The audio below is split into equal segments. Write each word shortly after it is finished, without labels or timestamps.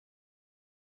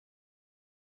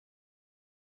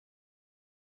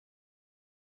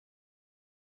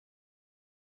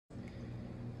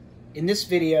In this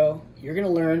video, you're going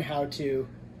to learn how to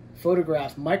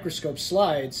photograph microscope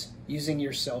slides using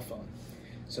your cell phone.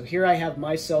 So here I have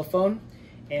my cell phone,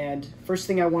 and first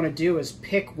thing I want to do is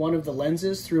pick one of the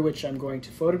lenses through which I'm going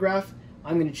to photograph.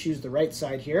 I'm going to choose the right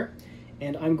side here,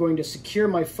 and I'm going to secure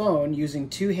my phone using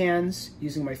two hands,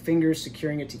 using my fingers,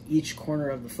 securing it to each corner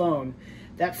of the phone.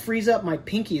 That frees up my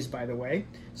pinkies, by the way,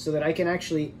 so that I can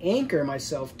actually anchor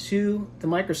myself to the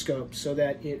microscope so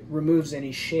that it removes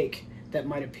any shake that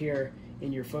might appear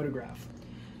in your photograph.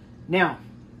 Now,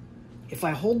 if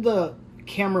I hold the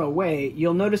camera away,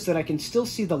 you'll notice that I can still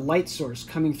see the light source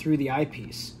coming through the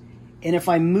eyepiece. And if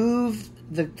I move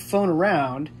the phone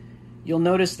around, you'll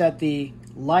notice that the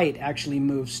light actually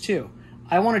moves too.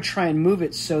 I want to try and move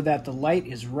it so that the light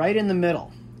is right in the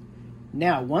middle.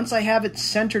 Now, once I have it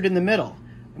centered in the middle,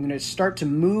 I'm going to start to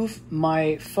move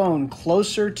my phone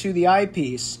closer to the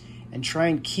eyepiece and try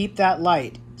and keep that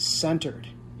light centered.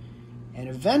 And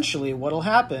eventually what will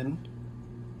happen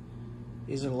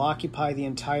is it'll occupy the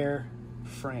entire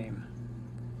frame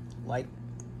like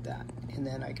that, and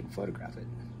then I can photograph it.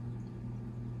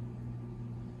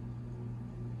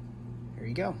 There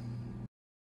you go.